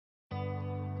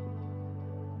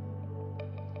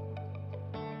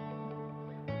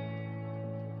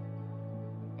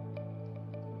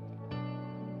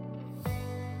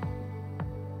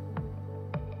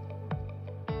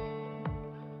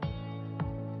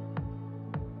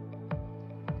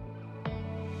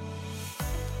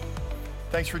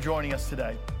Thanks for joining us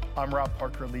today. I'm Rob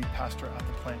Parker, lead pastor at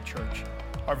the Plant Church.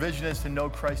 Our vision is to know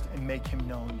Christ and make him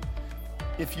known.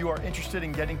 If you are interested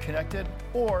in getting connected,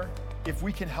 or if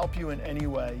we can help you in any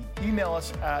way, email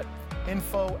us at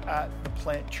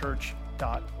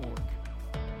info@theplantchurch.org.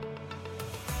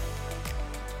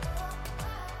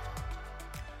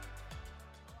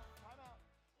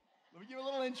 Let me give a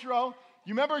little intro.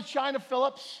 You remember China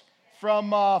Phillips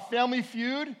from Family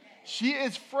Feud? She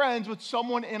is friends with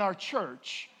someone in our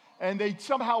church, and they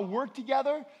somehow work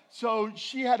together. So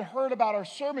she had heard about our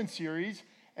sermon series,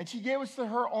 and she gave us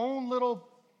her own little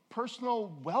personal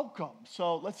welcome.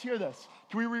 So let's hear this.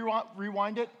 Can we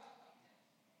rewind it?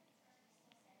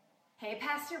 Hey,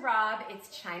 Pastor Rob,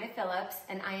 it's China Phillips,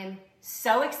 and I am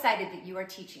so excited that you are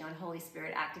teaching on Holy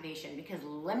Spirit activation, because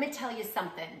let me tell you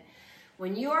something.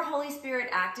 When you are Holy Spirit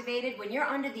activated, when you're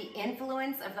under the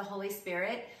influence of the Holy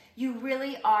Spirit, you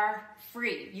really are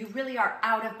free. You really are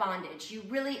out of bondage. You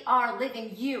really are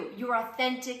living your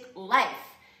authentic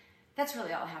life. That's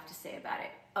really all I have to say about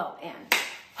it. Oh, and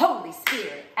Holy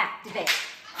Spirit activate.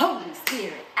 Holy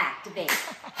Spirit activate.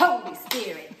 Holy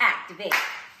Spirit activate.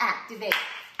 Activate.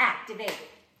 Activate.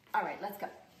 All right, let's go.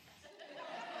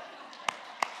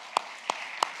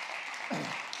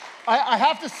 I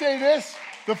have to say this.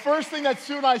 The first thing that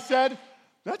Sue and I said,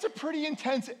 that's a pretty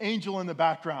intense angel in the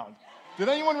background. Did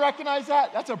anyone recognize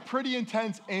that? That's a pretty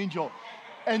intense angel.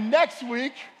 And next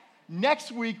week,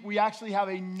 we actually have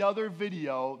another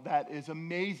video that is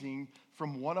amazing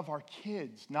from one of our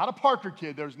kids. Not a Parker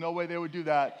kid, there's no way they would do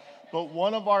that, but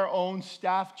one of our own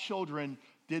staff children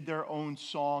did their own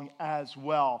song as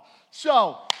well.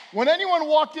 So, when anyone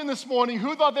walked in this morning,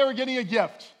 who thought they were getting a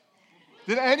gift?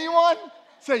 Did anyone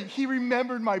say, he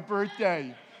remembered my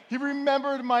birthday? He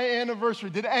remembered my anniversary.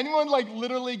 Did anyone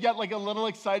literally get a little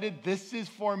excited? This is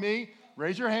for me.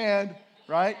 Raise your hand,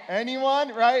 right?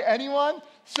 Anyone, right? Anyone?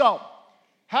 So,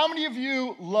 how many of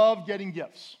you love getting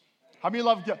gifts? How many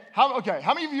of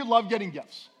you love getting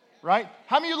gifts, right?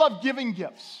 How many of you love giving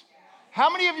gifts? How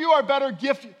many of you are better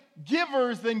gift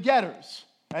givers than getters?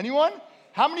 Anyone?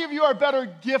 How many of you are better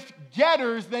gift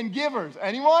getters than givers?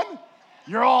 Anyone?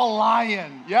 You're all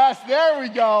lying. Yes, there we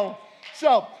go.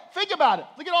 So, think about it.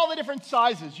 Look at all the different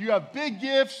sizes. You have big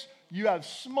gifts, you have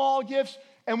small gifts,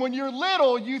 and when you're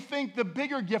little, you think the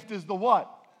bigger gift is the what?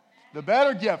 The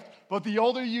better gift. But the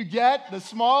older you get, the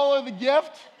smaller the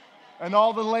gift, and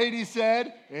all the ladies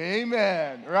said,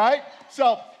 amen, right?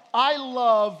 So,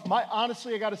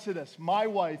 honestly, I gotta say this. My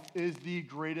wife is the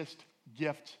greatest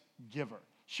gift giver.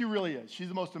 She really is. She's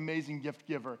the most amazing gift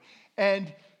giver.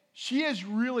 And she has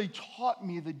really taught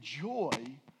me the joy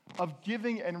of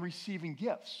giving and receiving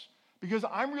gifts. Because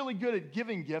I'm really good at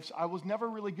giving gifts, I was never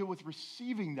really good with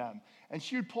receiving them. And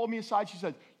she would pull me aside, she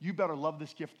said, you better love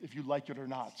this gift if you like it or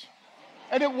not.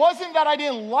 And it wasn't that I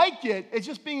didn't like it, it's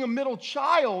just being a middle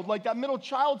child, like that middle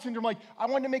child syndrome, I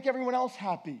wanted to make everyone else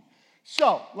happy.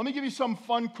 So, let me give you some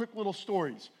fun, quick little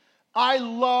stories. I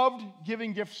loved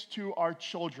giving gifts to our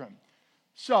children.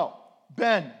 So,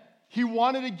 Ben, he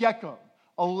wanted a gecko,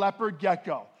 a leopard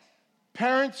gecko.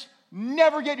 Parents,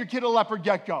 never get your kid a leopard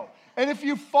gecko. And if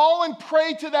you fall and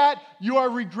prey to that, you are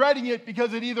regretting it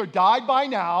because it either died by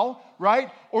now, right?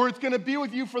 Or it's going to be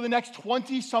with you for the next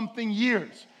 20-something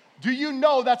years. Do you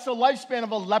know that's the lifespan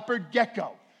of a leopard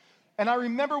gecko? And I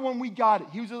remember when we got it,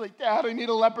 he was like, Dad, I need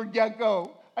a leopard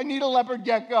gecko. I need a leopard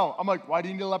gecko. I'm like, why do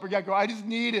you need a leopard gecko? I just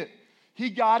need it. He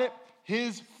got it.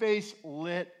 His face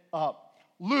lit up.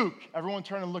 Luke, everyone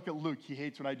turn and look at Luke. He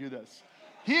hates when I do this.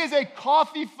 He is a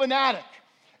coffee fanatic.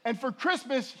 And for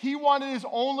Christmas, he wanted his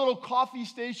own little coffee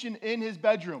station in his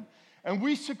bedroom. And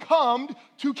we succumbed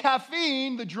to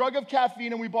caffeine, the drug of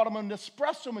caffeine, and we bought him an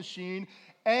espresso machine,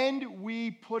 and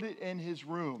we put it in his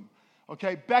room.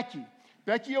 Okay, Becky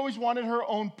always wanted her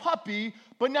own puppy,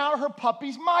 but now her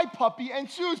puppy's my puppy and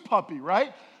Sue's puppy,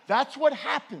 right? That's what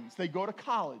happens. They go to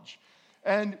college.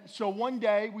 And so one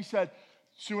day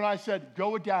Sue and I said,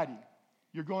 go with Daddy.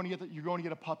 You're going to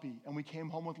get a puppy. And we came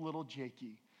home with little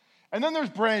Jakey. And then there's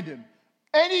Brandon.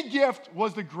 Any gift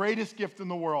was the greatest gift in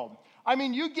the world. I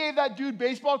mean, you gave that dude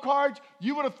baseball cards,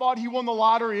 you would have thought he won the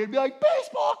lottery. It'd be like,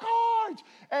 baseball cards!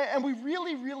 And we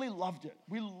really, really loved it.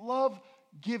 We love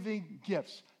giving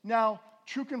gifts. Now,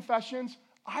 true confessions,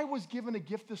 I was given a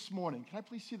gift this morning. Can I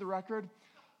please see the record?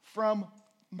 From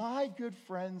my good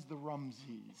friends, the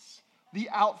Rumsies. The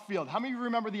Outfield. How many of you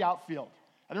remember the Outfield?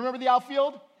 I remember the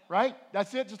Outfield, right?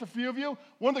 That's it, just a few of you.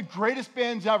 One of the greatest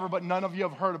bands ever, but none of you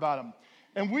have heard about them.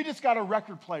 And we just got a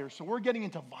record player, so we're getting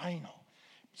into vinyl.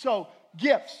 So,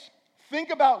 gifts. Think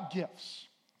about gifts.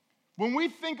 When we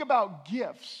think about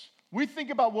gifts, we think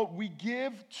about what we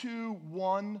give to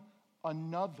one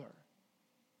another.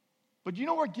 But do you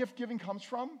know where gift giving comes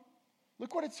from?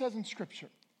 Look what it says in Scripture.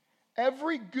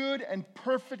 Every good and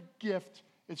perfect gift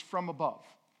is from above.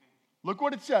 Look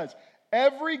what it says.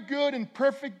 Every good and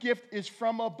perfect gift is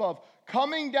from above,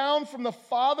 coming down from the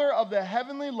Father of the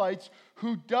heavenly lights,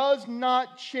 who does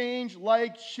not change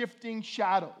like shifting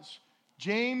shadows.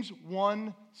 James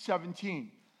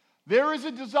 1:17. There is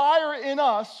a desire in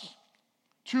us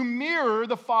to mirror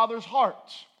the Father's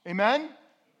heart. Amen?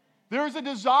 There is a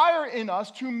desire in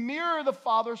us to mirror the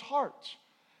Father's heart.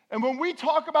 And when we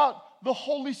talk about the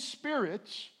Holy Spirit,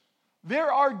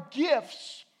 there are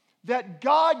gifts that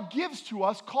God gives to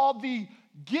us called the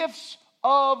gifts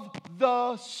of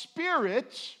the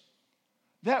Spirit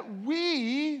that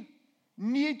we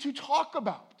need to talk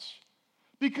about.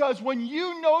 Because when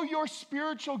you know your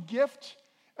spiritual gift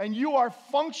and you are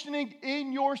functioning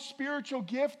in your spiritual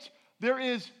gift, there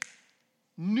is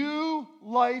new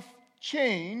life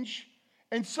change,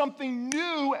 and something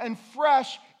new and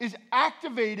fresh is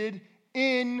activated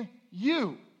in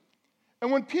you.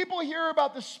 And when people hear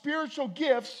about the spiritual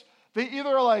gifts, they either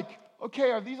are like,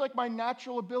 okay, are these like my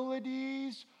natural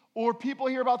abilities? Or people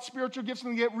hear about spiritual gifts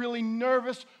and they get really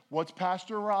nervous. What's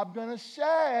Pastor Rob going to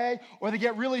say? Or they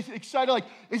get really excited, like,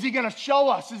 is he going to show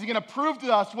us? Is he going to prove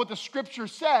to us what the Scripture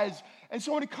says? And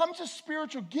so when it comes to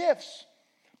spiritual gifts,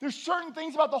 there's certain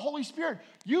things about the Holy Spirit.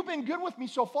 You've been good with me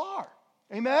so far.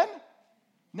 Amen?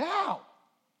 Now,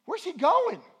 where's he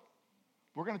going?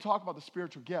 We're going to talk about the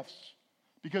spiritual gifts.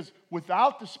 Because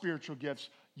without the spiritual gifts,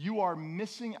 you are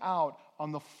missing out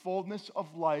on the fullness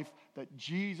of life that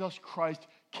Jesus Christ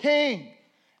came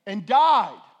and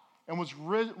died and was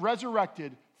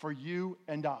resurrected for you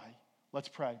and I. Let's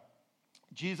pray.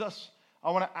 Jesus,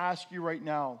 I want to ask you right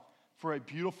now for a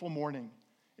beautiful morning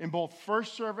in both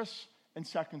first service and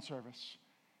second service.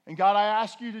 And God, I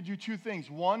ask you to do two things.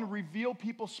 One, reveal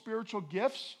people's spiritual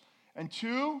gifts. And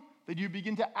two, that you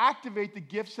begin to activate the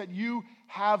gifts that you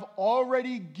have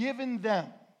already given them.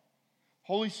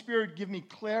 Holy Spirit, give me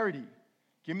clarity.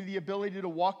 Give me the ability to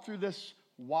walk through this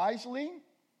wisely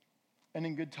and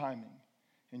in good timing.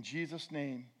 In Jesus'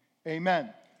 name, amen.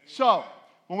 So,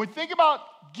 when we think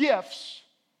about gifts,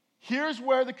 here's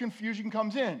where the confusion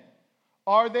comes in.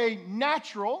 Are they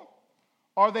natural?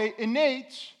 Are they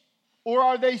innate? Or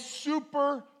are they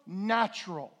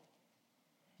supernatural?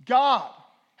 God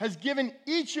has given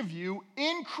each of you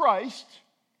in Christ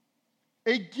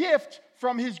a gift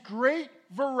from his great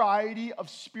variety of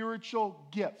spiritual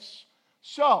gifts.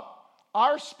 So,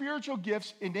 are spiritual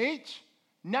gifts innate,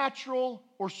 natural,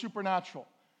 or supernatural?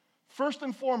 First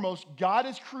and foremost, God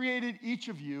has created each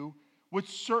of you with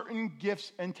certain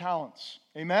gifts and talents.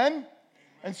 Amen?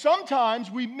 And sometimes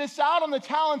we miss out on the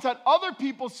talents that other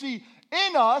people see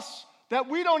in us that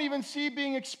we don't even see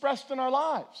being expressed in our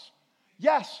lives.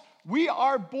 Yes, we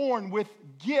are born with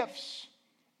gifts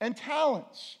and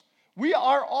talents. We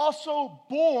are also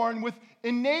born with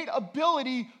innate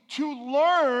ability to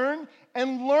learn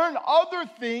and learn other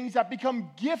things that become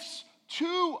gifts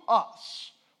to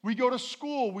us. We go to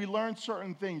school, we learn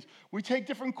certain things. We take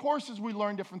different courses, we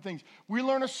learn different things. We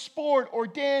learn a sport or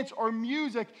dance or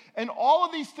music, and all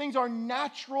of these things are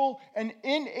natural and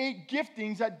innate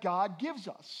giftings that God gives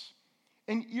us.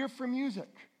 An ear for music,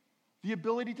 the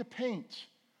ability to paint,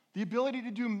 the ability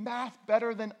to do math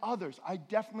better than others. I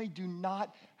definitely do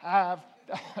not have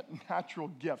that natural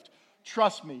gift.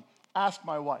 Trust me, ask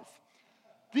my wife.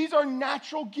 These are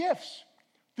natural gifts.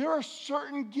 There are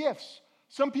certain gifts.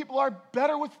 Some people are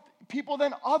better with people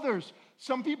than others.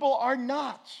 Some people are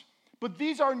not. But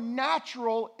these are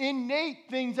natural, innate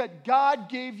things that God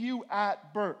gave you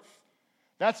at birth.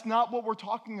 That's not what we're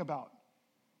talking about.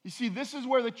 You see, this is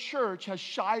where the church has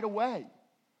shied away.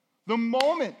 The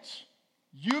moment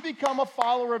you become a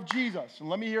follower of Jesus, and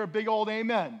let me hear a big old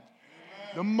amen. Amen.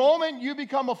 The moment you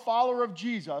become a follower of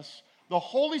Jesus, the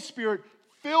Holy Spirit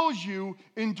fills you,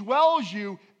 indwells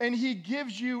you, and he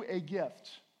gives you a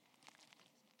gift.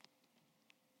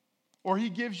 Or he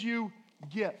gives you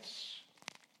gifts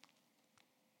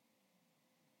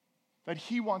that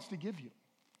he wants to give you.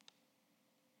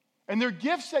 And they're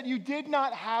gifts that you did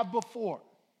not have before.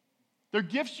 They're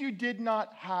gifts you did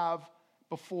not have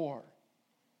before.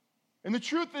 And the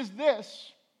truth is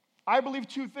this, I believe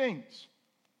two things.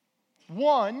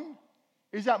 One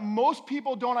is that most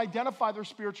people don't identify their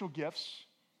spiritual gifts.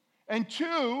 And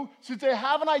two, since they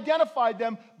haven't identified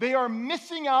them, they are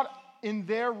missing out in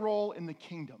their role in the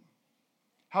kingdom.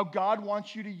 How God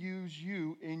wants you to use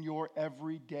you in your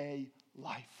everyday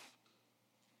life.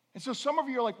 And so some of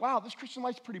you are like, wow, this Christian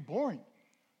life's pretty boring.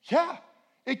 Yeah,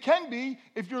 it can be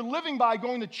if you're living by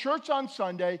going to church on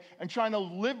Sunday and trying to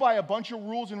live by a bunch of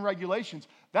rules and regulations.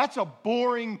 That's a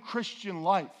boring Christian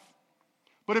life.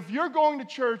 But if you're going to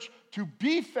church to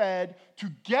be fed, to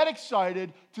get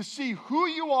excited, to see who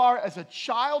you are as a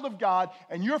child of God,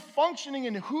 and you're functioning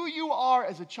in who you are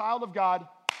as a child of God,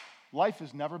 life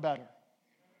is never better.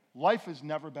 Life is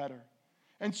never better.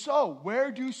 And so,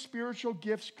 where do spiritual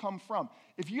gifts come from?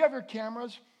 If you have your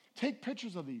cameras, take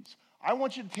pictures of these. I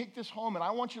want you to take this home and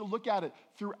I want you to look at it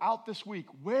throughout this week.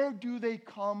 Where do they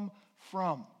come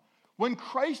from? When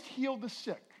Christ healed the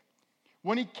sick,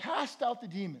 when he cast out the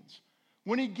demons,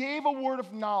 when he gave a word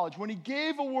of knowledge, when he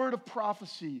gave a word of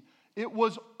prophecy, it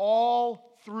was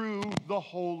all through the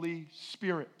Holy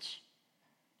Spirit.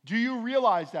 Do you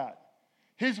realize that?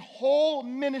 His whole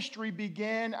ministry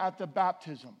began at the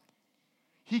baptism.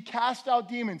 He cast out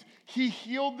demons. He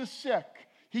healed the sick.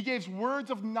 He gave words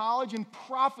of knowledge and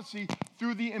prophecy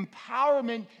through the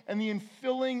empowerment and the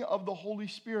infilling of the Holy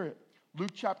Spirit.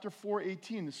 Luke chapter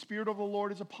 4:18, the Spirit of the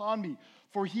Lord is upon me,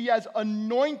 for he has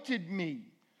anointed me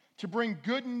to bring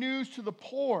good news to the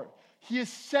poor. He has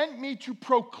sent me to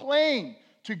proclaim,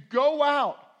 to go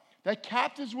out, that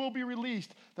captives will be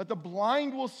released, that the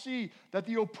blind will see, that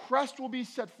the oppressed will be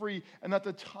set free, and that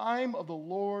the time of the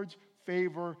Lord's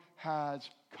favor has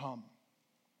come.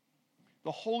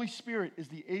 The Holy Spirit is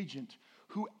the agent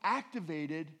who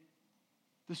activated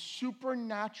the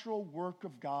supernatural work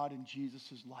of God in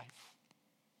Jesus' life.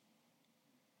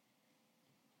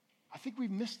 I think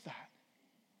we've missed that.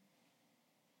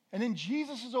 And in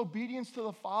Jesus' obedience to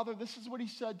the Father, this is what he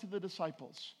said to the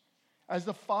disciples. As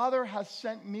the Father has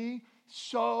sent me,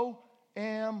 so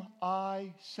am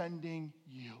I sending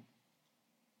you.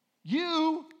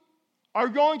 You are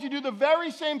going to do the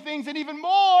very same things and even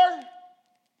more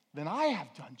than I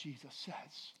have done, Jesus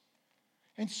says.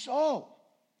 And so,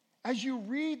 as you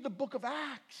read the book of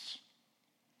Acts,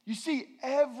 you see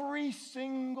every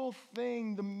single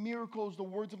thing, the miracles, the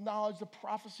words of knowledge, the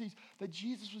prophecies that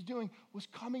Jesus was doing was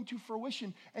coming to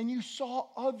fruition. And you saw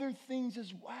other things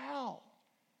as well.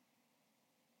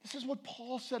 This is what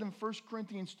Paul said in 1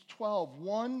 Corinthians 12,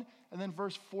 1, and then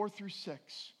verse 4 through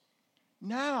 6.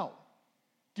 Now,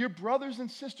 dear brothers and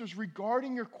sisters,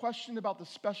 regarding your question about the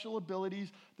special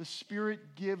abilities the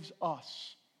Spirit gives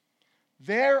us,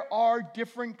 there are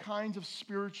different kinds of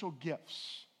spiritual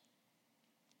gifts.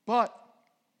 But,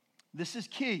 this is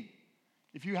key.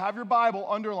 If you have your Bible,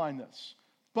 underline this.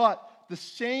 But the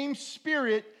same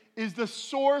Spirit is the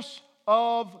source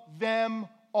of them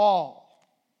all.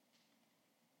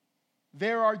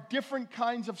 There are different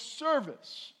kinds of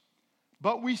service,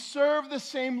 but we serve the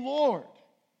same Lord.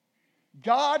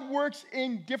 God works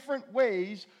in different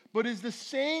ways, but is the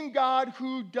same God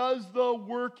who does the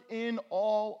work in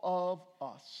all of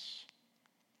us.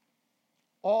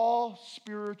 All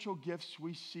spiritual gifts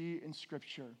we see in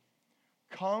Scripture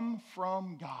come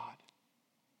from God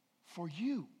for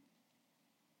you.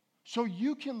 So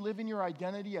you can live in your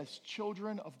identity as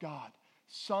children of God,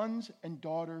 sons and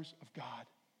daughters of God.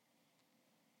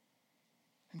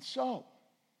 And so,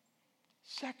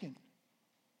 second,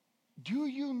 do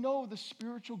you know the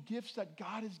spiritual gifts that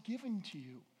God has given to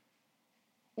you?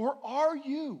 Or are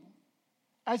you,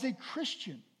 as a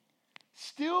Christian,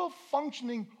 still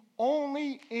functioning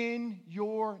only in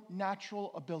your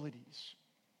natural abilities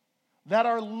that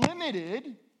are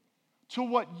limited to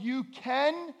what you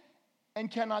can and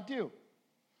cannot do,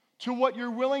 to what you're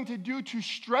willing to do to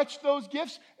stretch those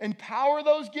gifts, empower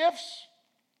those gifts,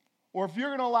 or if you're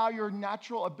going to allow your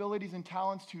natural abilities and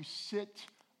talents to sit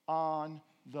on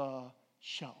the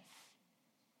shelf?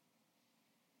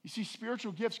 You see,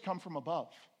 spiritual gifts come from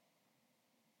above.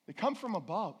 They come from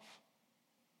above.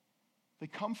 They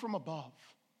come from above.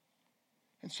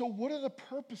 And so what are the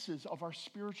purposes of our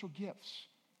spiritual gifts?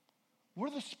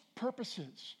 What are the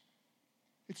purposes?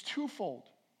 It's twofold.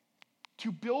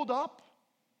 To build up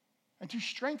and to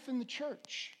strengthen the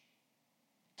church.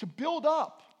 To build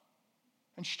up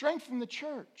and strengthen the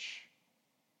church.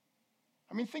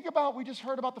 I mean, think about, we just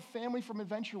heard about the family from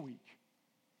Adventure Week.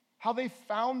 How they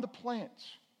found the plant.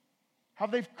 How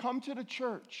they've come to the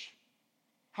church.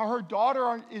 How her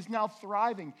daughter is now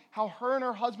thriving. How her and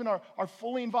her husband are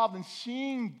fully involved in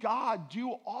seeing God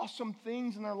do awesome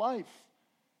things in their life.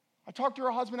 I talked to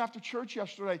her husband after church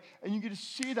yesterday, and you get to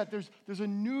see that there's a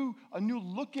new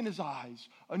look in his eyes,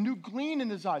 a new gleam in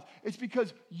his eyes. It's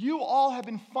because you all have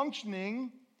been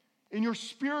functioning in your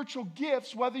spiritual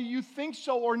gifts, whether you think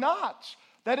so or not.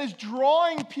 That is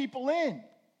drawing people in.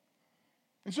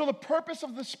 And so the purpose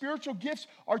of the spiritual gifts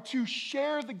are to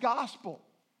share the gospel,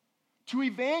 to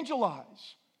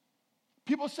evangelize.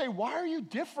 People say, why are you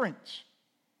different?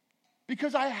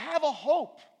 Because I have a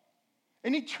hope,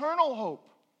 an eternal hope.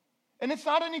 And it's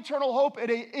not an eternal hope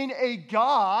in a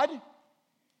God.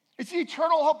 It's the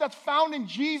eternal hope that's found in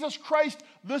Jesus Christ,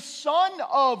 the Son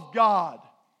of God,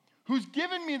 who's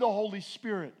given me the Holy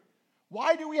Spirit.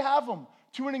 Why do we have him?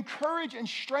 To encourage and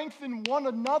strengthen one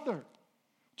another.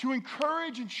 To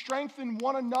encourage and strengthen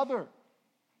one another.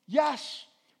 Yes,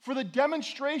 for the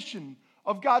demonstration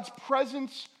of God's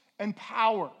presence and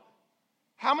power.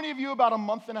 How many of you about a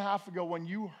month and a half ago, when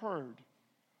you heard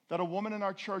that a woman in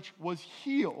our church was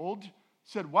healed,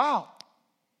 said, wow,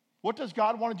 what does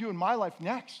God want to do in my life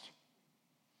next?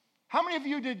 How many of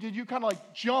you did you kind of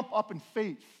like jump up in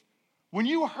faith? When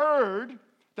you heard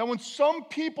that when some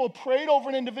people prayed over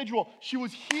an individual, she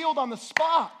was healed on the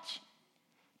spot.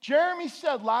 Jeremy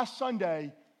said last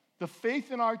Sunday, the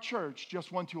faith in our church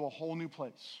just went to a whole new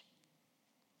place.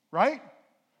 Right?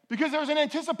 Because there's an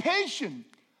anticipation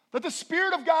that the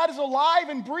Spirit of God is alive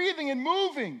and breathing and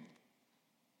moving.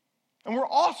 And we're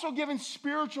also given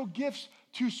spiritual gifts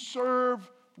to serve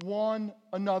one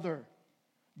another.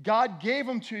 God gave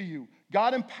them to you.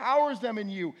 God empowers them in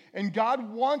you. And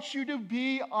God wants you to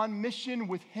be on mission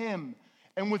with him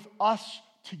and with us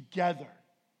together.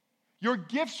 Your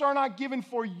gifts are not given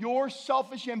for your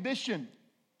selfish ambition.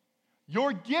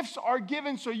 Your gifts are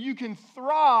given so you can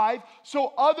thrive,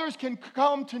 so others can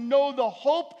come to know the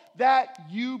hope that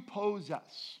you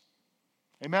possess.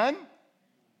 Amen?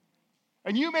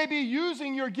 And you may be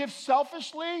using your gifts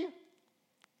selfishly,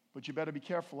 but you better be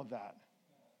careful of that.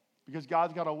 Because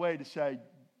God's got a way to say,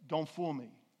 don't fool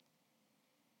me.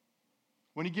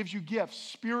 When he gives you gifts,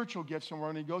 spiritual gifts, and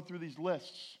we're going to go through these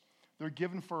lists, they're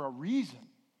given for a reason.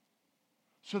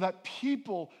 So that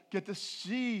people get to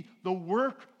see the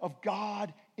work of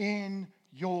God in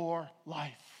your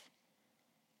life.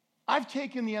 I've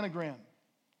taken the Enneagram.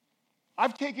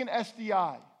 I've taken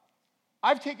SDI.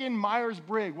 I've taken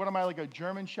Myers-Briggs. What am I, like a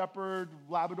German Shepherd,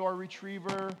 Labrador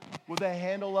Retriever with a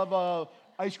handle of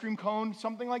a ice cream cone,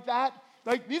 something like that?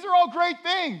 Like, these are all great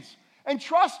things. And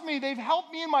trust me, they've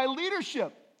helped me in my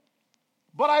leadership.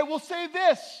 But I will say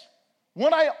this.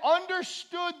 When I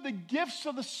understood the gifts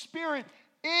of the Spirit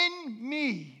in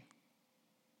me,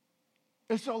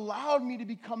 it's allowed me to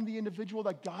become the individual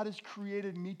that God has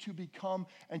created me to become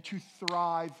and to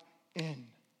thrive in.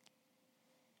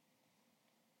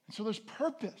 And so there's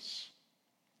purpose.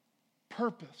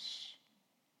 Purpose.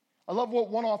 I love what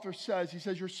one author says. He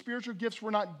says, your spiritual gifts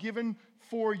were not given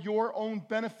for your own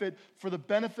benefit,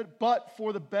 but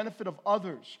for the benefit of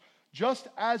others. Just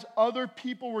as other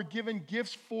people were given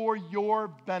gifts for your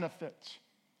benefit.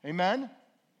 Amen?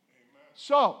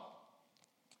 So,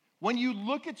 when you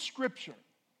look at Scripture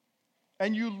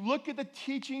and you look at the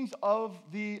teachings of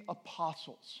the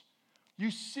apostles, you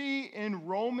see in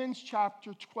Romans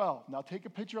chapter 12. Now, take a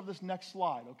picture of this next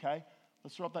slide, okay?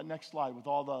 Let's throw up that next slide with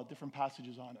all the different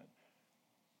passages on it.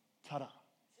 Ta-da.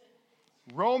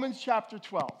 Romans chapter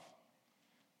 12.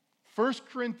 1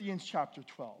 Corinthians chapter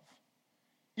 12.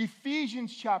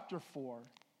 Ephesians chapter 4.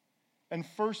 And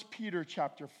 1 Peter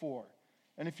chapter 4.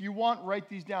 And if you want, write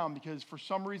these down because for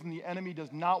some reason the enemy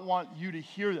does not want you to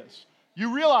hear this.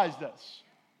 You realize this.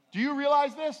 Do you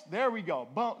realize this? There we go.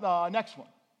 Next one.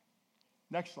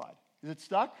 Next slide. Is it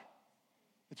stuck?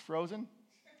 It's frozen?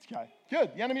 Okay.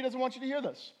 Good. The enemy doesn't want you to hear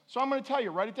this. So I'm going to tell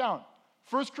you. Write it down.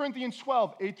 1 Corinthians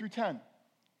 12, 8 through 10.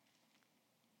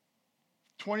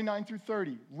 29 through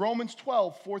 30. Romans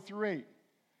 12, 4 through 8.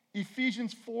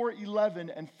 Ephesians 4, 11.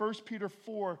 And 1 Peter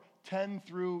 4, 10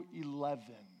 through 11.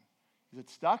 Is it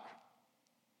stuck?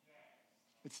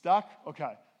 It's stuck?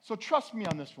 Okay. So trust me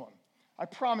on this one. I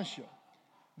promise you.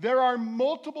 There are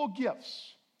multiple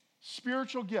gifts,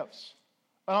 spiritual gifts.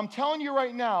 And I'm telling you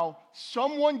right now,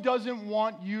 someone doesn't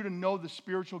want you to know the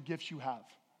spiritual gifts you have.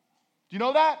 Do you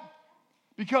know that?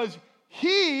 Because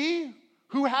he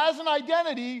who has an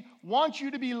identity wants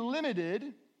you to be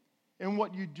limited in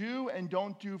what you do and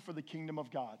don't do for the kingdom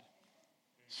of God.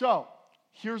 So,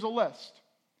 here's a list.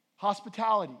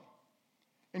 Hospitality,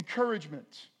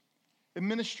 encouragement,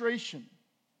 administration,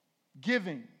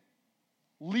 giving,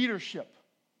 leadership,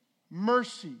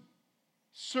 mercy,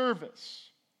 service,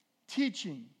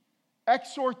 teaching,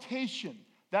 exhortation.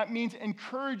 That means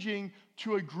encouraging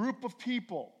to a group of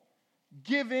people,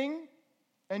 giving,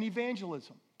 and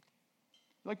evangelism.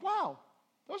 You're like, wow,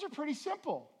 those are pretty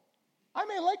simple. I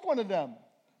may like one of them.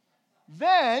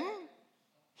 Then,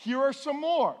 here are some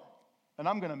more, and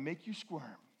I'm going to make you squirm.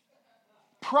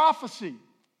 Prophecy,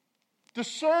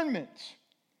 discernment,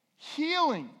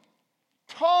 healing,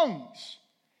 tongues,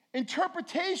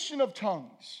 interpretation of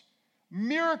tongues,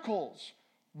 miracles,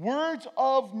 words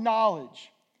of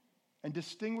knowledge, and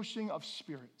distinguishing of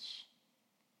spirits.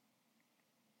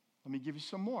 Let me give you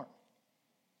some more.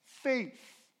 Faith,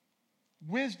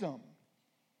 wisdom,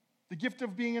 the gift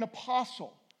of being an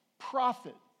apostle,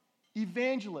 prophet,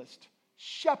 evangelist,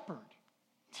 shepherd,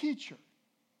 teacher.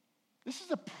 This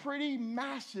is a pretty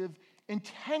massive,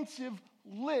 intensive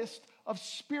list of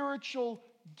spiritual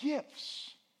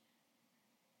gifts.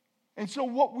 And so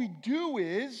what we do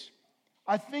is,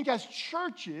 I think as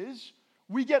churches,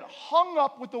 we get hung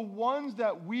up with the ones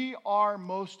that we are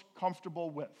most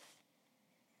comfortable with.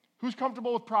 Who's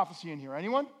comfortable with prophecy in here?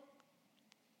 Anyone?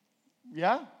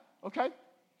 Yeah? Okay.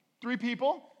 3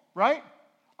 people, right?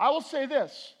 I will say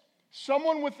this.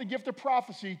 Someone with the gift of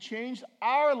prophecy changed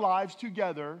our lives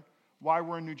together while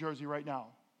we're in New Jersey right now.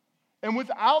 And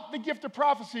without the gift of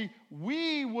prophecy,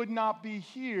 we would not be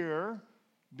here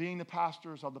being the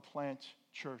pastors of the Plant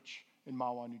Church in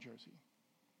Mahwah, New Jersey.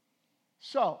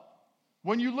 So,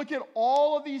 when you look at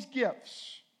all of these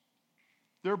gifts,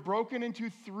 they're broken into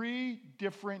 3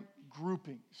 different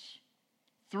groupings.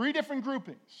 3 different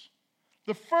groupings.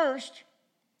 The first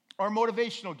are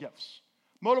motivational gifts.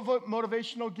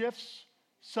 Motivational gifts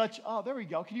such, oh, there we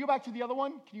go. Can you go back to the other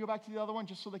one? Can you go back to the other one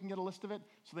just so they can get a list of it?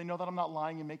 So they know that I'm not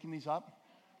lying and making these up,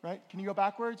 right? Can you go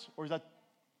backwards? Or is that,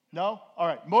 no? All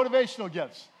right, motivational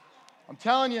gifts. I'm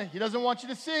telling you, he doesn't want you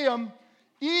to see them.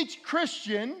 Each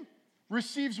Christian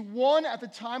receives one at the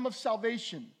time of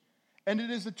salvation, and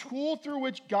it is a tool through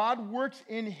which God works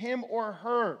in him or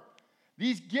her.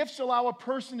 These gifts allow a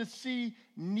person to see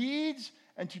needs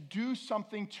and to do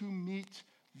something to meet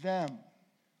them.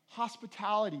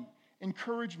 Hospitality,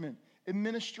 encouragement,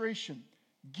 administration,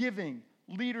 giving,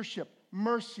 leadership,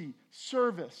 mercy,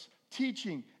 service,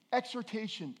 teaching,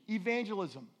 exhortation,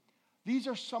 evangelism. These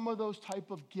are some of those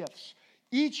type of gifts.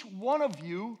 Each one of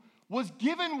you was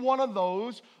given one of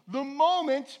those the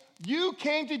moment you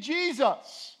came to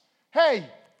Jesus. Hey,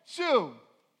 Sue,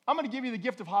 I'm going to give you the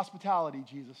gift of hospitality,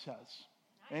 Jesus says.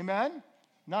 Nice. Amen?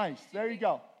 Nice. There you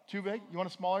go. Too big? You want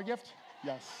a smaller gift?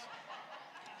 Yes.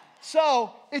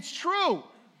 So, it's true.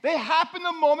 They happen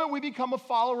the moment we become a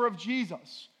follower of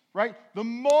Jesus, right? The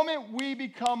moment we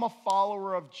become a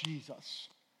follower of Jesus.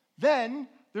 Then,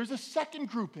 there's a second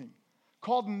grouping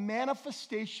called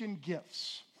manifestation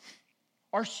gifts.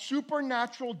 Are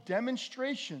supernatural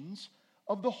demonstrations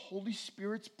of the Holy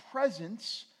Spirit's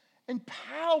presence and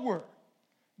power.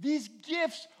 These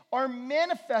gifts are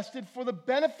manifested for the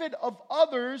benefit of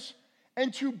others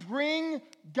and to bring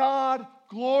God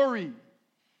glory.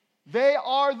 They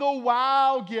are the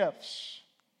wow gifts.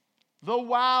 The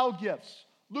wow gifts.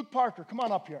 Luke Parker, come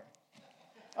on up here.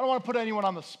 I don't want to put anyone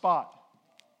on the spot.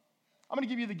 I'm going to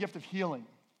give you the gift of healing.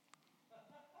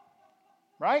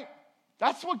 Right?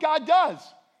 That's what God does.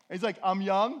 He's like, I'm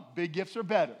young, big gifts are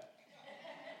better.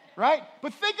 Right?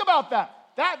 But think about that.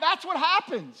 That's what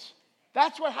happens.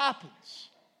 That's what happens.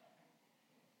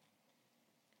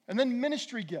 And then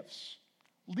ministry gifts.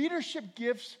 Leadership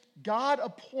gifts God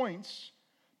appoints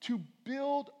to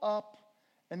build up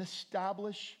and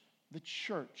establish the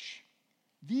church.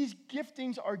 These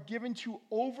giftings are given to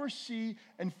oversee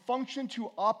and function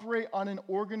to operate on an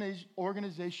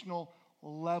organizational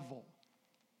level.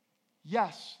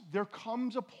 Yes, there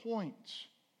comes a point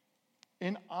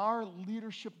in our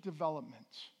leadership development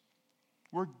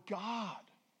where God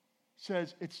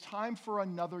says it's time for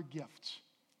another gift,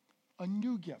 a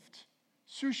new gift.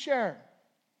 Sue Sher,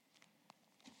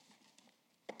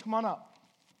 come on up.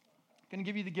 I'm going to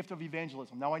give you the gift of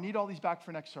evangelism. Now, I need all these back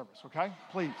for next service, okay?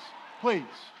 Please, please.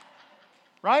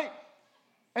 Right?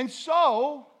 And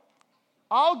so,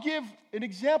 I'll give an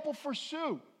example for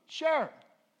Sue Sher.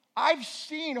 I've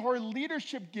seen her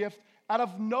leadership gift out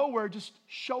of nowhere just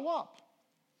show up.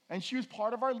 And she was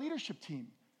part of our leadership team.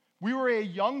 We were a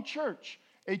young church,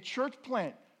 a church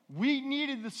plant. We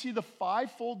needed to see the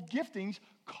 5-fold giftings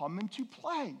come into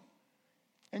play.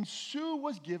 And Sue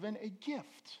was given a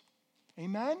gift.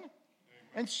 Amen?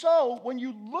 And so, when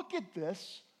you look at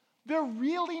this, they're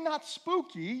really not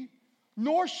spooky,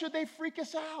 nor should they freak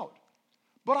us out.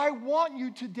 But I want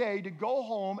you today to go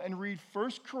home and read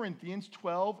 1 Corinthians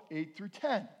 12, 8 through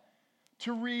 10.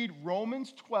 To read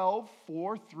Romans 12,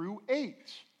 4 through 8.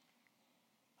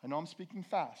 I know I'm speaking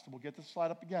fast. We'll get this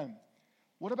slide up again.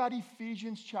 What about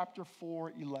Ephesians chapter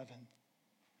 4, 11?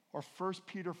 Or 1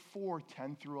 Peter 4,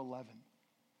 10 through 11?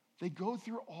 They go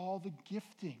through all the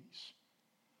giftings.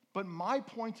 But my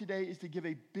point today is to give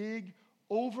a big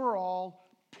overall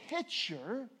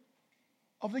picture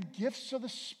of the gifts of the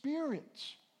Spirit.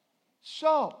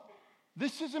 So,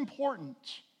 this is important.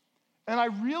 And I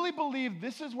really believe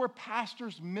this is where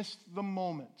pastors miss the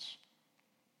moment.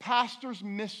 Pastors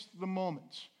miss the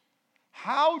moment.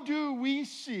 How do we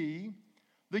see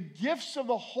the gifts of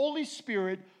the Holy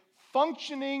Spirit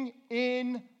functioning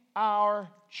in our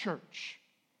church?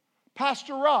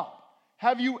 Pastor Rob,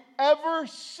 Have you ever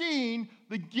seen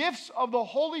the gifts of the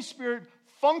Holy Spirit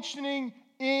functioning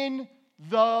in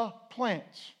the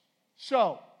plants?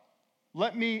 So,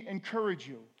 let me encourage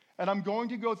you. And I'm going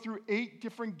to go through 8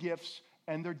 different gifts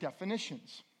and their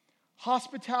definitions.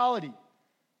 Hospitality,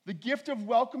 the gift of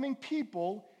welcoming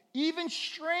people, even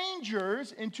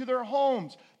strangers, into their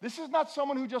homes. This is not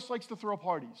someone who just likes to throw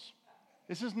parties.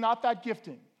 This is not that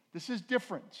gifting. This is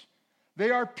different.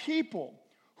 They are people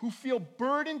who feel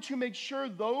burdened to make sure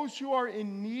those who are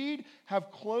in need have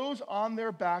clothes on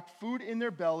their back, food in their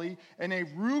belly, and a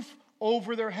roof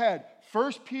over their head.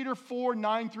 1 Peter 4,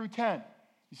 9 through 10.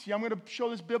 You see, I'm going to show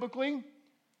this biblically.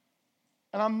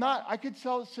 And I could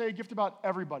say a gift about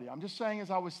everybody. I'm just saying,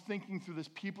 as I was thinking through this,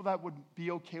 people that would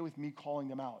be okay with me calling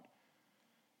them out.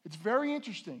 It's very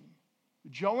interesting.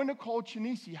 Joe and Nicole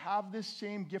Chinisi have this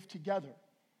same gift together.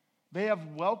 They have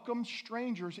welcomed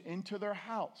strangers into their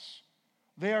house.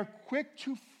 They are quick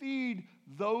to feed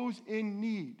those in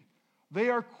need. They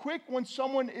are quick when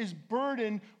someone is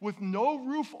burdened with no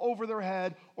roof over their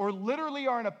head or literally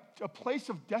are in a place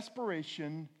of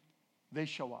desperation, they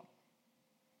show up.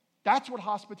 That's what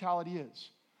hospitality is.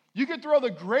 You could throw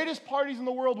the greatest parties in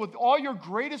the world with all your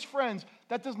greatest friends.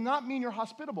 That does not mean you're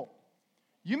hospitable.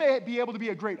 You may be able to be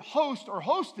a great host or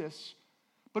hostess,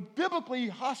 but biblically,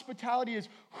 hospitality is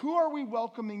who are we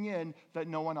welcoming in that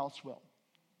no one else will?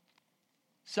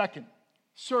 Second,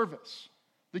 service.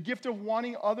 The gift of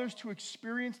wanting others to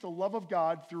experience the love of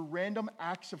God through random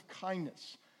acts of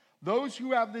kindness. Those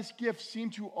who have this gift seem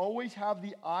to always have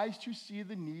the eyes to see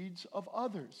the needs of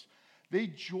others. They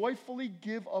joyfully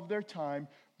give of their time,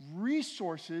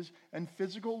 resources, and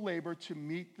physical labor to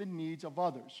meet the needs of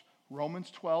others.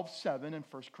 Romans 12, 7 and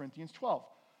 1 Corinthians 12.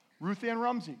 Ruth Ann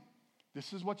Rumsey,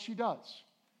 this is what she does.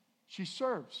 She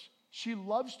serves. She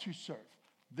loves to serve.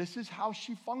 This is how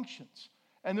she functions.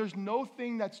 And there's no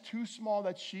thing that's too small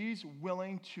that she's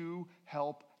willing to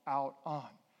help out on.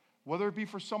 Whether it be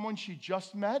for someone she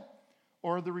just met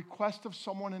or the request of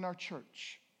someone in our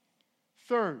church.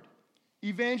 Third,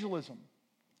 evangelism.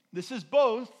 This is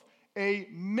both a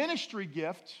ministry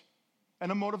gift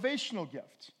and a motivational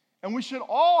gift. And we should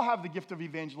all have the gift of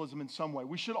evangelism in some way.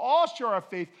 We should all share our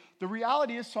faith. The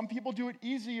reality is some people do it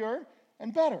easier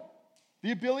and better.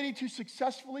 The ability to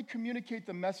successfully communicate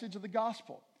the message of the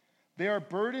gospel. They are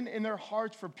burdened in their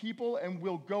hearts for people and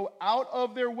will go out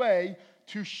of their way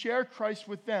to share Christ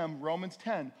with them. Romans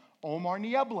 10. Omar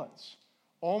Nieblas.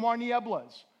 Omar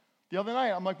Nieblas. The other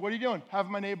night, I'm like, what are you doing?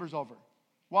 Having my neighbors over.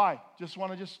 Why? Just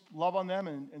want to love on them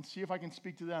and see if I can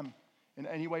speak to them in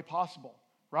any way possible.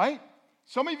 Right?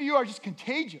 Some of you are just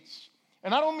contagious.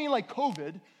 And I don't mean like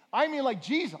COVID. I mean like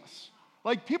Jesus.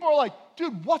 Like people are like,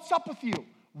 dude, what's up with you?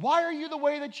 Why are you the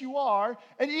way that you are?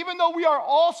 And even though we are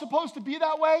all supposed to be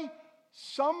that way,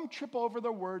 some trip over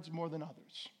their words more than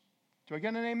others. Do I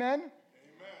get an amen? Amen.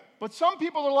 But some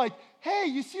people are like, hey,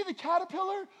 you see the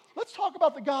caterpillar? Let's talk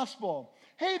about the gospel.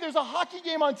 Hey, there's a hockey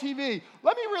game on TV.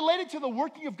 Let me relate it to the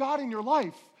working of God in your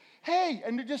life. Hey,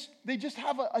 and they just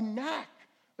have a knack,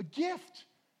 a gift.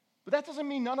 But that doesn't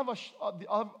mean none of us,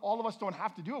 all of us don't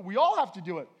have to do it. We all have to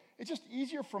do it. It's just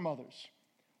easier from others.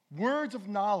 Words of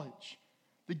knowledge.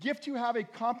 The gift to have a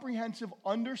comprehensive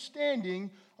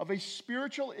understanding of a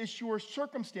spiritual issue or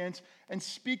circumstance and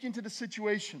speak into the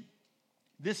situation.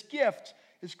 This gift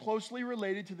is closely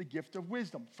related to the gift of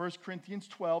wisdom. 1 Corinthians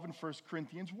 12 and 1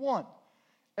 Corinthians 1.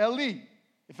 Eli.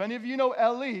 If any of you know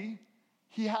Eli,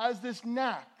 he has this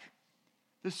knack,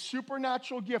 this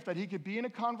supernatural gift that he could be in a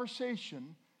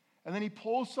conversation and then he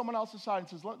pulls someone else aside and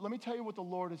says, let me tell you what the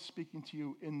Lord is speaking to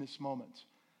you in this moment.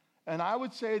 And I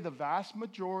would say the vast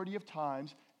majority of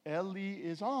times, Eli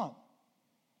is on.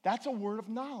 That's a word of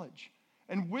knowledge.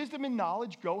 And wisdom and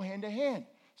knowledge go hand to hand.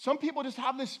 Some people just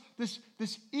have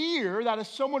this ear that as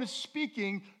someone is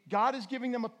speaking, God is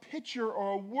giving them a picture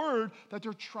or a word that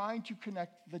they're trying to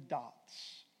connect the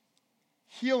dots.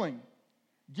 Healing.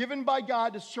 Given by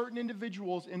God to certain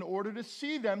individuals in order to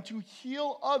see them to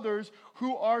heal others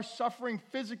who are suffering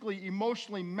physically,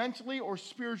 emotionally, mentally, or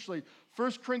spiritually.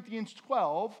 1 Corinthians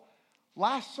 12.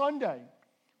 Last Sunday,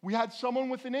 we had someone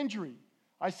with an injury.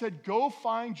 I said, go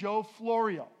find Joe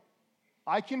Florio.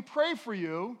 I can pray for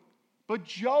you, but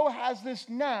Joe has this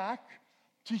knack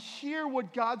to hear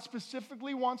what God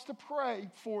specifically wants to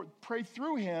pray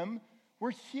through him,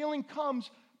 where healing comes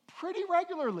pretty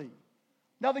regularly.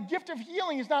 Now, the gift of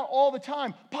healing is not all the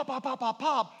time. Pop, pop, pop, pop,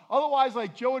 pop. Otherwise,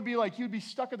 like Joe would be like, he would be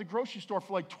stuck at the grocery store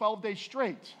for like 12 days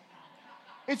straight.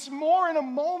 It's more in a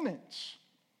moment.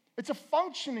 It's a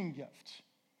functioning gift.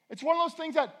 It's one of those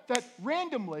things that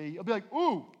randomly, you'll be like,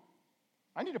 ooh,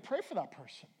 I need to pray for that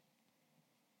person.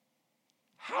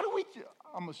 I'm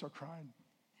going to start crying.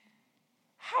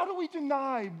 How do we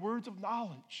deny words of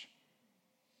knowledge?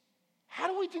 How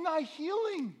do we deny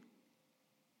healing?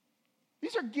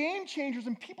 These are game changers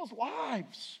in people's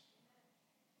lives.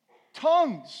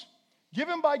 Tongues,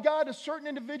 given by God to certain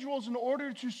individuals in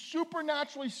order to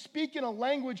supernaturally speak in a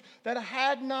language that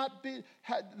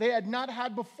they had not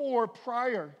had before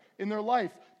prior in their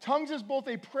life. Tongues is both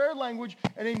a prayer language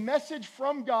and a message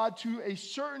from God to a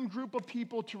certain group of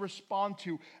people to respond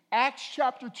to. Acts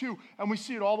chapter 2, and we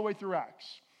see it all the way through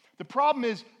Acts. The problem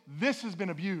is this has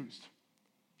been abused.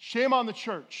 Shame on the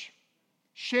church.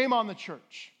 Shame on the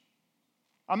church.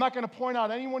 I'm not going to point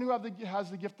out anyone who has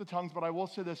the gift of tongues, but I will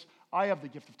say this. I have the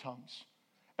gift of tongues.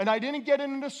 And I didn't get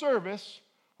into service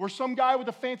where some guy with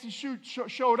a fancy suit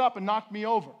showed up and knocked me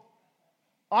over.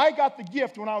 I got the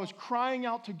gift when I was crying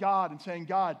out to God and saying,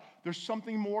 God, there's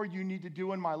something more you need to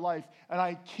do in my life. And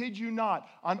I kid you not,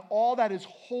 on all that is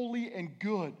holy and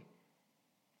good,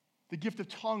 the gift of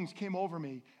tongues came over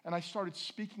me, and I started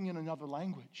speaking in another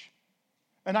language.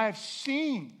 And I have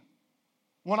seen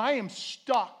when I am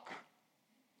stuck,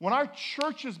 when our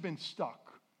church has been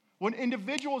stuck, when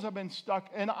individuals have been stuck,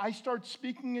 and I start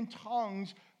speaking in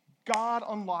tongues, God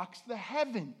unlocks the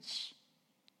heavens.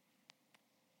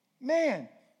 Man,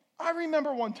 I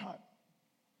remember one time,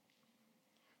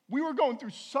 we were going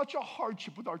through such a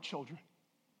hardship with our children,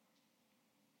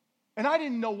 and I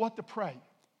didn't know what to pray.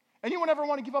 Anyone ever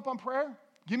want to give up on prayer?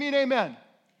 Give me an amen. Amen.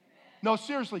 No,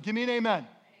 seriously, give me an amen.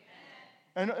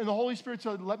 And the Holy Spirit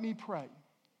said, let me pray.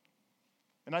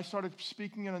 And I started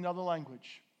speaking in another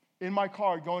language in my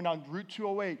car going down Route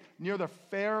 208 near the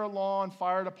Fair Lawn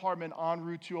Fire Department on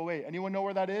Route 208. Anyone know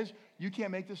where that is? You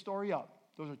can't make this story up.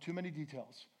 Those are too many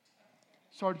details.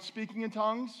 Started speaking in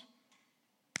tongues.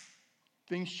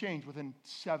 Things changed within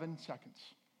 7 seconds.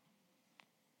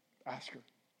 Ask her.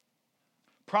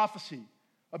 Prophecy.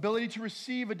 Ability to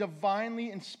receive a divinely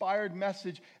inspired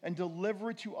message and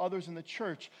deliver it to others in the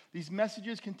church. These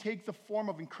messages can take the form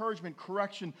of encouragement,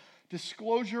 correction,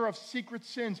 disclosure of secret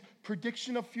sins,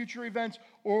 prediction of future events,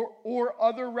 or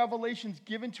other revelations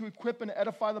given to equip and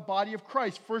edify the body of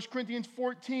Christ. 1 Corinthians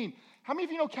 14. How many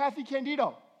of you know Kathy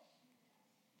Candido?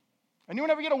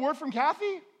 Anyone ever get a word from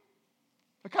Kathy?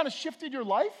 That kind of shifted your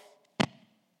life?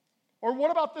 Or what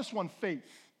about this one, faith?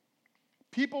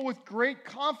 People with great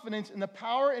confidence in the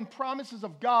power and promises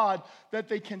of God that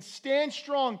they can stand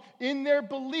strong in their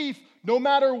belief no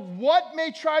matter what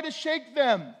may try to shake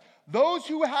them. Those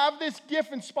who have this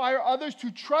gift inspire others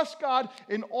to trust God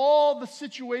in all the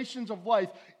situations of life,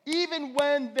 even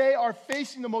when they are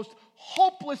facing the most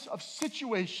hopeless of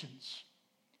situations.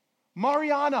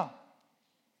 Mariana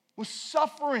was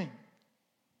suffering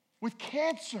with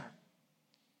cancer.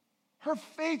 Her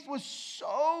faith was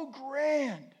so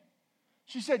grand.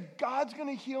 She said, God's going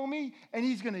to heal me, and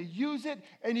he's going to use it,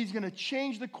 and he's going to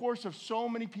change the course of so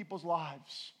many people's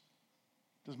lives.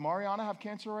 Does Mariana have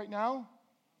cancer right now?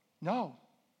 No.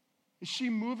 Is she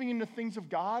moving into things of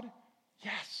God?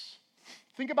 Yes.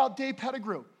 Think about Dave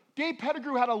Pettigrew. Dave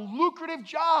Pettigrew had a lucrative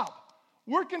job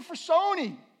working for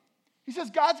Sony. He says,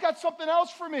 God's got something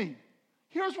else for me.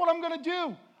 Here's what I'm going to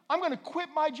do. I'm going to quit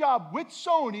my job with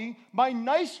Sony, my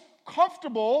nice,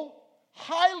 comfortable,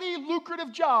 highly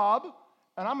lucrative job,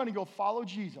 and I'm going to go follow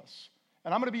Jesus.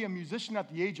 And I'm going to be a musician at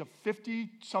the age of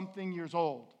 50-something years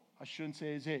old. I shouldn't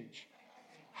say his age.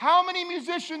 How many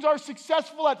musicians are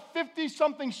successful at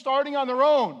 50-something starting on their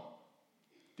own?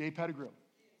 Dave Pettigrew.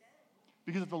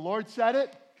 Because if the Lord said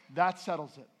it, that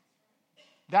settles it.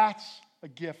 That's a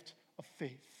gift of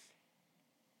faith.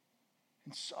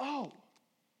 And so,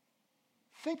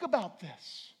 think about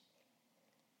this.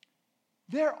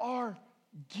 There are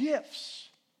gifts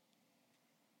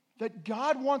that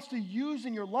God wants to use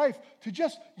in your life to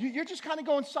you're just kind of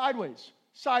going sideways.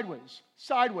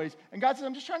 And God says,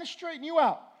 I'm just trying to straighten you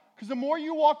out. Because the more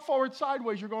you walk forward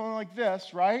sideways, you're going like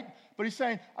this, right? But he's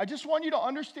saying, I just want you to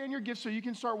understand your gifts so you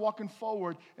can start walking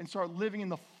forward and start living in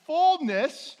the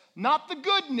fullness, not the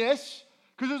goodness,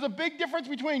 because there's a big difference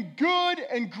between good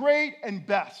and great and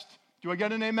best. Do I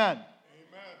get an amen? Amen.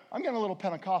 I'm getting a little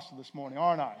Pentecostal this morning,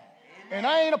 aren't I? Amen. And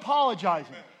I ain't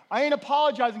apologizing. Amen. I ain't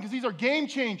apologizing because these are game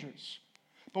changers.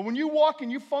 But when you walk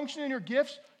and you function in your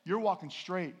gifts, you're walking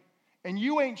straight. And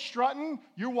you ain't strutting,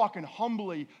 you're walking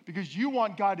humbly because you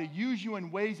want God to use you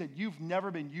in ways that you've never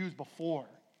been used before.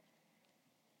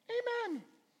 Amen.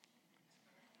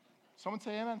 Someone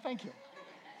say amen? Thank you.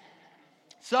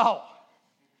 So,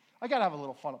 I got to have a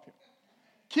little fun up here.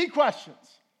 Key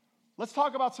questions. Let's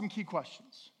talk about some key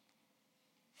questions.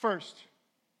 First,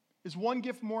 is one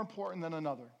gift more important than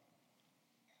another?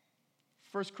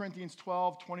 1 Corinthians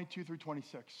 12, 22 through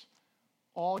 26.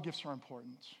 All gifts are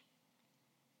important.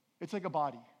 It's like a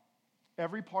body.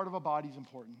 Every part of a body is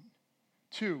important.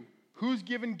 2, who's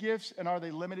given gifts and are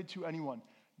they limited to anyone?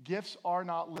 Gifts are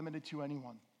not limited to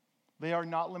anyone. They are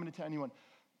not limited to anyone.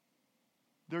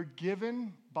 They're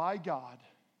given by God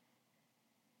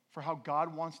for how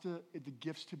God wants the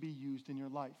gifts to be used in your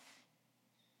life.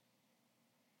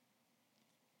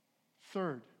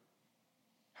 3rd,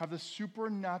 have the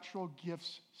supernatural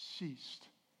gifts ceased?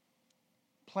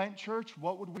 Plant Church,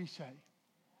 what would we say?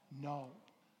 No.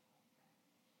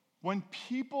 When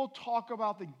people talk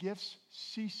about the gifts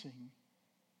ceasing,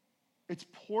 it's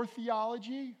poor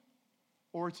theology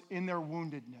or it's in their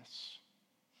woundedness.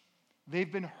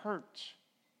 They've been hurt.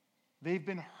 They've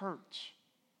been hurt.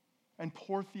 And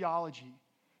poor theology.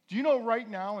 Do you know right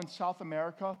now in South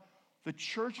America, the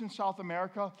church in South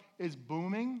America is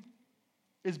booming?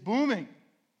 Is booming.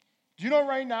 Do you know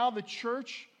right now the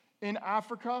church in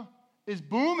Africa is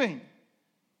booming?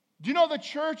 Do you know the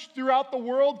church throughout the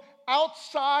world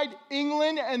outside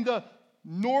England and the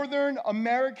Northern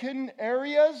American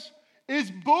areas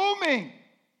is booming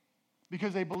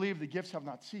because they believe the gifts have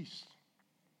not ceased.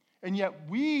 And yet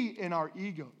we in our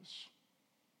egos,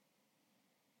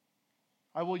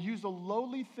 I will use the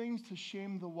lowly things to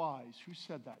shame the wise. Who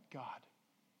said that? God.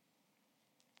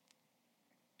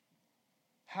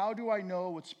 How do I know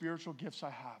what spiritual gifts I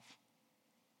have?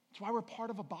 It's why we're part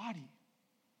of a body.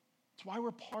 It's why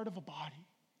we're part of a body.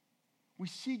 We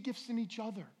see gifts in each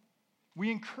other. We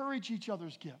encourage each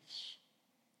other's gifts.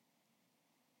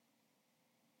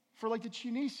 For like the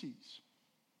Chineses,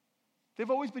 they've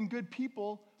always been good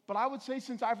people, but I would say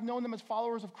since I've known them as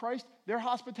followers of Christ, their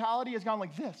hospitality has gone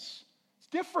like this. It's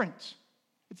different.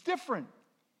 It's different.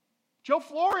 Joe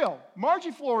Florio,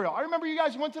 Margie Florio, I remember you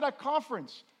guys went to that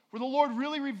conference where the Lord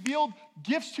really revealed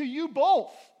gifts to you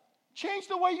both. Change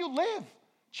the way you live.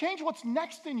 Change what's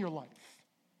next in your life.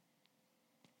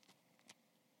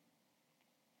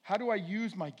 How do I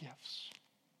use my gifts?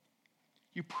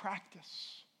 You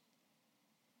practice.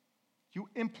 You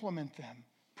implement them.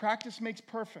 Practice makes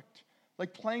perfect.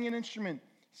 Like playing an instrument,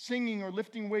 singing, or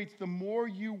lifting weights, the more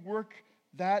you work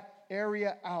that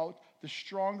area out, the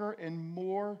stronger and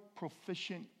more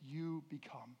proficient you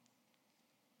become.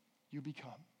 You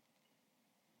become.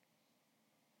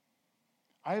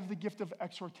 I have the gift of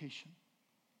exhortation.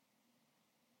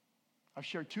 I've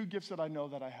shared 2 gifts that I know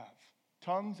that I have.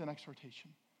 Tongues and exhortation.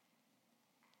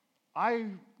 I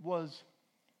was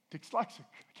dyslexic.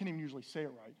 I can't even usually say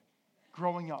it right.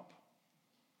 Growing up.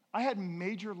 I had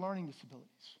major learning disabilities.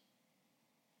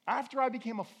 After I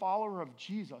became a follower of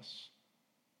Jesus,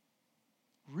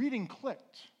 reading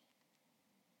clicked.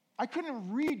 I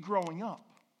couldn't read growing up.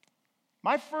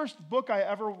 My first book I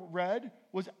ever read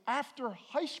was after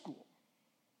high school.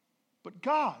 But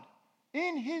God,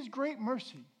 in His great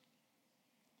mercy,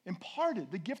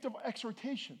 imparted the gift of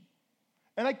exhortation.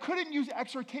 And I couldn't use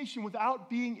exhortation without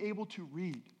being able to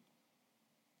read.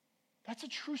 That's a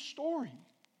true story.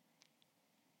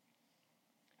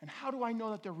 And how do I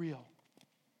know that they're real?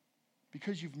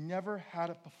 Because you've never had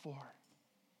it before.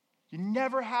 You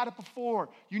never had it before.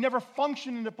 You never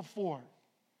functioned in it before.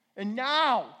 And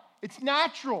now, it's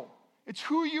natural. It's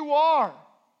who you are.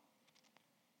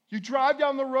 You drive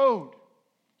down the road.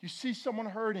 You see someone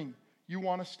hurting. You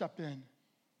want to step in.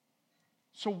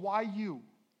 So why you?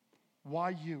 Why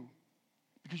you?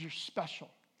 Because you're special.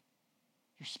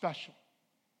 You're special.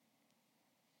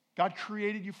 God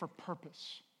created you for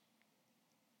purpose.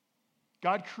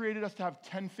 God created us to have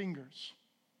 10 fingers.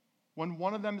 When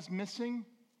one of them is missing,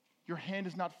 your hand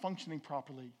is not functioning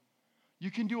properly.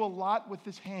 You can do a lot with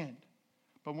this hand,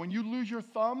 but when you lose your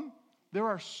thumb, there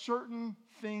are certain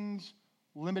things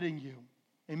limiting you.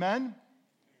 Amen?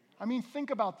 I mean, think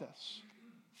about this.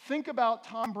 Think about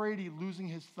Tom Brady losing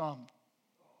his thumb.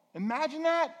 Imagine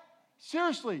that.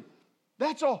 Seriously,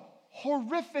 that's a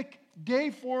horrific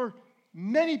day for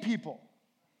many people,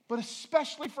 but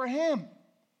especially for him.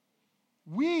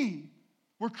 We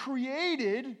were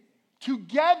created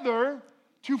together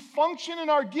to function in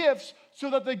our gifts so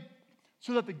that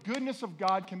the goodness of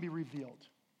God can be revealed.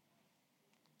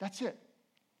 That's it.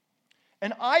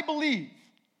 And I believe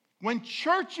when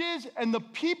churches and the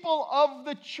people of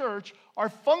the church are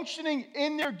functioning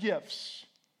in their gifts,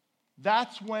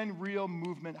 that's when real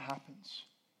movement happens.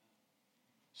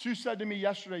 Sue said to me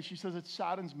yesterday, she says, it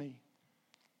saddens me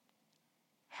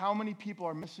how many people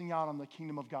are missing out on the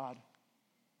kingdom of God.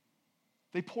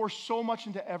 They pour so much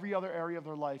into every other area of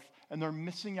their life, and they're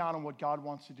missing out on what God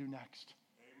wants to do next.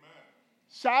 Amen.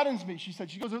 Saddens me, she said.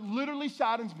 She goes, it literally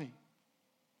saddens me.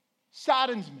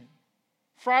 Saddens me.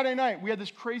 Friday night, we had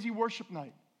this crazy worship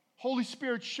night. Holy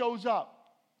Spirit shows up.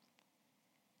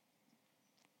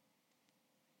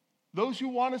 Those who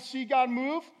want to see God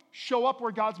move, show up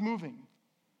where God's moving.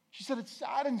 She said, it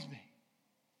saddens me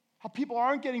how people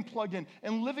aren't getting plugged in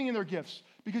and living in their gifts.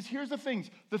 Because here's the things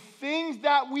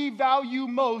that we value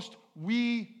most,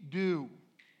 we do.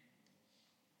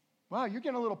 Wow, you're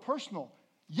getting a little personal.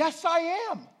 Yes, I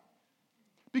am.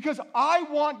 Because I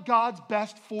want God's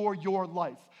best for your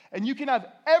life. And you can have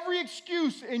every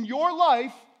excuse in your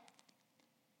life,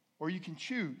 or you can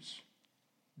choose.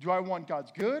 Do I want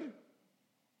God's good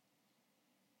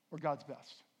or God's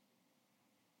best?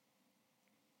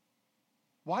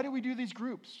 Why do we do these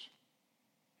groups?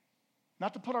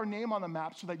 Not to put our name on the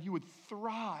map so that you would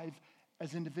thrive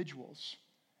as individuals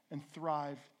and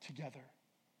thrive together.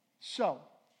 So,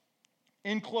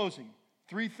 in closing,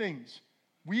 3 things.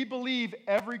 We believe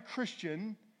every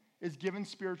Christian is given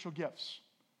spiritual gifts.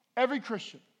 Every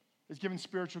Christian is given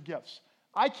spiritual gifts.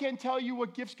 I can't tell you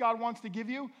what gifts God wants to give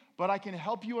you, but I can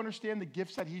help you understand the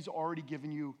gifts that He's already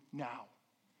given you now.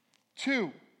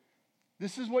 2,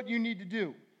 this is what you need to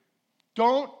do.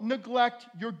 Don't neglect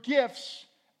your gifts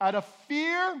out of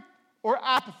fear or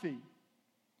apathy.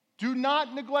 Do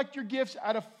not neglect your gifts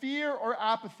out of fear or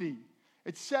apathy.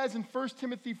 It says in 1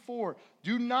 Timothy 4,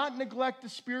 do not neglect the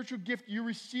spiritual gift you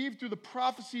received through the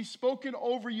prophecy spoken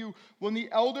over you when the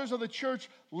elders of the church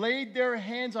laid their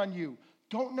hands on you.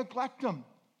 Don't neglect them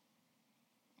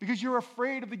because you're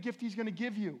afraid of the gift He's going to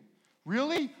give you.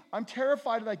 Really? I'm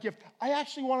terrified of that gift. I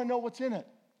actually want to know what's in it.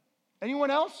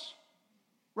 Anyone else?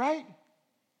 Right?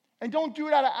 And don't do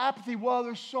it out of apathy. Well,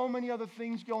 there's so many other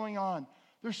things going on.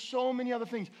 There's so many other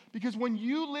things. Because when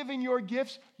you live in your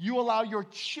gifts, you allow your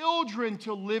children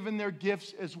to live in their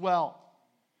gifts as well.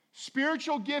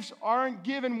 Spiritual gifts aren't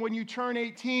given when you turn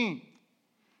 18.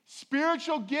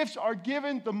 Spiritual gifts are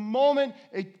given the moment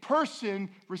a person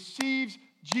receives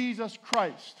Jesus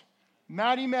Christ.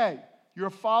 Maddie May, you're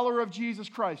a follower of Jesus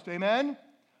Christ. Amen?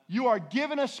 You are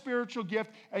given a spiritual gift,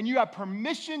 and you have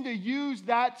permission to use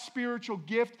that spiritual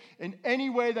gift in any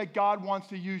way that God wants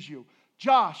to use you.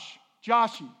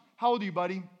 Joshy, how old are you,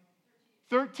 buddy?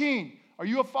 13. Are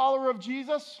you a follower of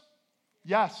Jesus?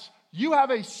 Yes. You have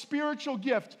a spiritual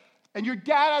gift, and your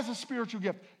dad has a spiritual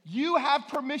gift. You have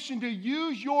permission to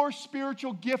use your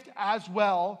spiritual gift as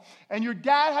well, and your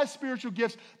dad has spiritual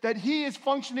gifts that he is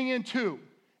functioning in too.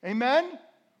 Amen?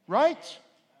 Right?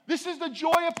 This is the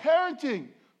joy of parenting.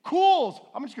 Cools.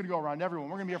 I'm just going to go around everyone.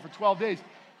 We're going to be here for 12 days.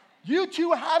 You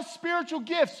two have spiritual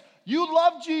gifts. You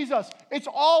love Jesus. It's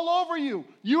all over you.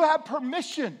 You have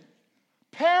permission.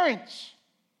 Parents,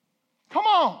 come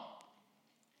on.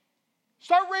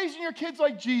 Start raising your kids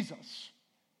like Jesus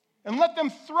and let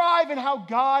them thrive in how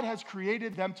God has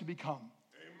created them to become.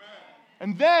 Amen.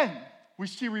 And then we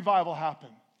see revival happen.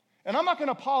 And I'm not going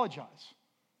to apologize.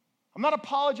 I'm not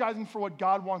apologizing for what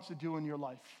God wants to do in your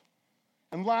life.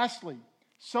 And lastly,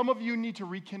 some of you need to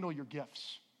rekindle your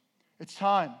gifts. It's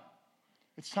time.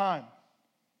 It's time.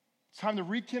 It's time to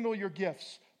rekindle your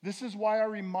gifts. This is why I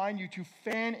remind you to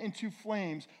fan into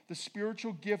flames the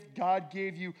spiritual gift God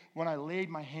gave you when I laid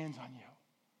my hands on you.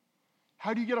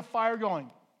 How do you get a fire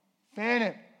going? Fan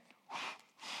it.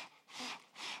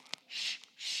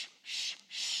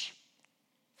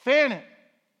 Fan it.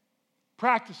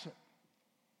 Practice it.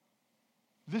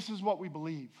 This is what we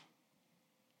believe.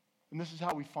 And this is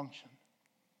how we function.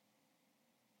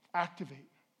 Activate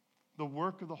the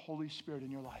work of the Holy Spirit in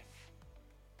your life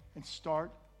and start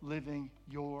living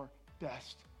your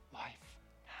best life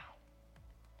now.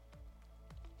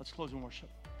 Let's close in worship.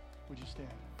 Would you stand?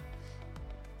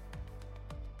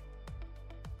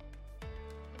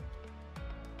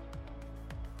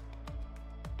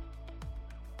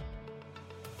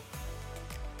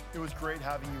 It was great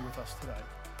having you with us today.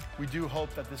 We do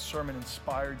hope that this sermon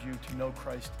inspired you to know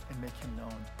Christ and make Him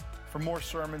known. For more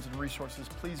sermons and resources,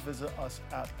 please visit us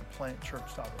at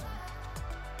theplantchurch.org.